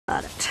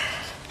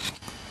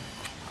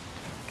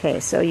Okay,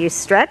 so you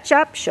stretch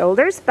up,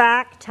 shoulders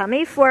back,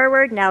 tummy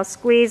forward. Now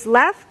squeeze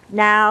left,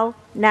 now,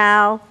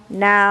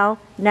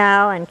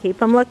 and keep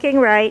them looking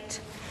right.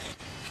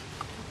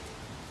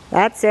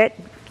 That's it.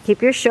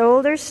 Keep your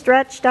shoulders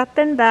stretched up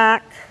and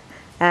back.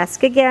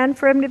 Ask again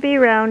for him to be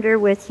rounder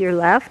with your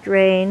left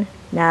rein.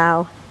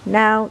 Now.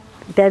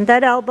 Bend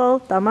that elbow,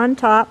 thumb on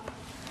top.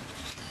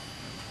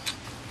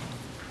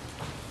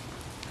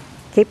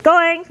 Keep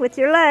going with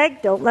your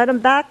leg. Don't let him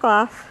back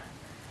off.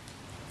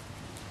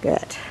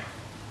 Good.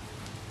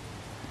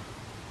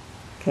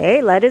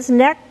 Okay, let his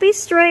neck be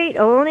straight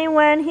only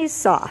when he's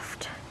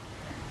soft.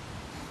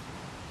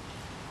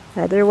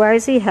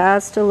 Otherwise, he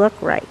has to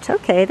look right.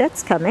 Okay,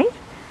 that's coming.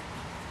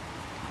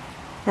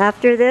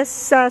 After this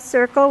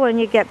circle, when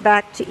you get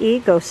back to E,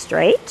 go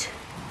straight.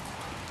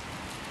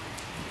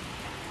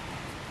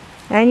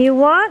 And you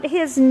want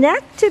his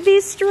neck to be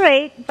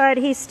straight, but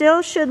he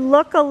still should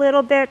look a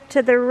little bit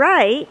to the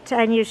right,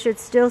 and you should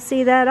still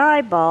see that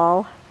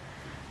eyeball.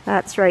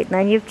 That's right. And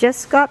then you've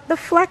just got the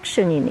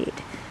flexion you need.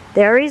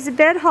 There he's a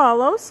bit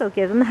hollow, so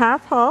give him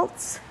half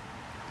halts.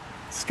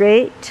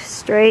 Straight,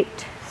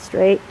 straight,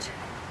 straight.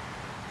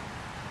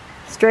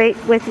 Straight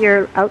with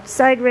your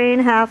outside rein,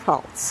 half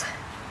halts.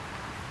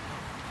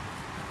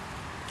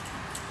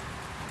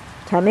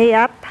 Tummy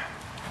up,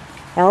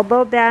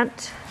 elbow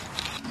bent.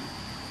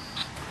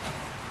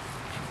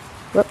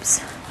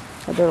 Whoops,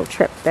 a little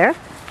trip there.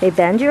 Okay,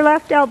 bend your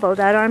left elbow.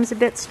 That arm's a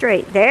bit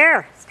straight.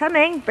 There, it's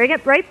coming. Bring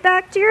it right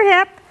back to your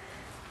hip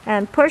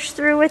and push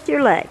through with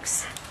your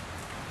legs.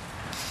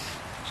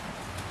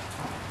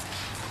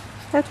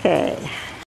 Okay.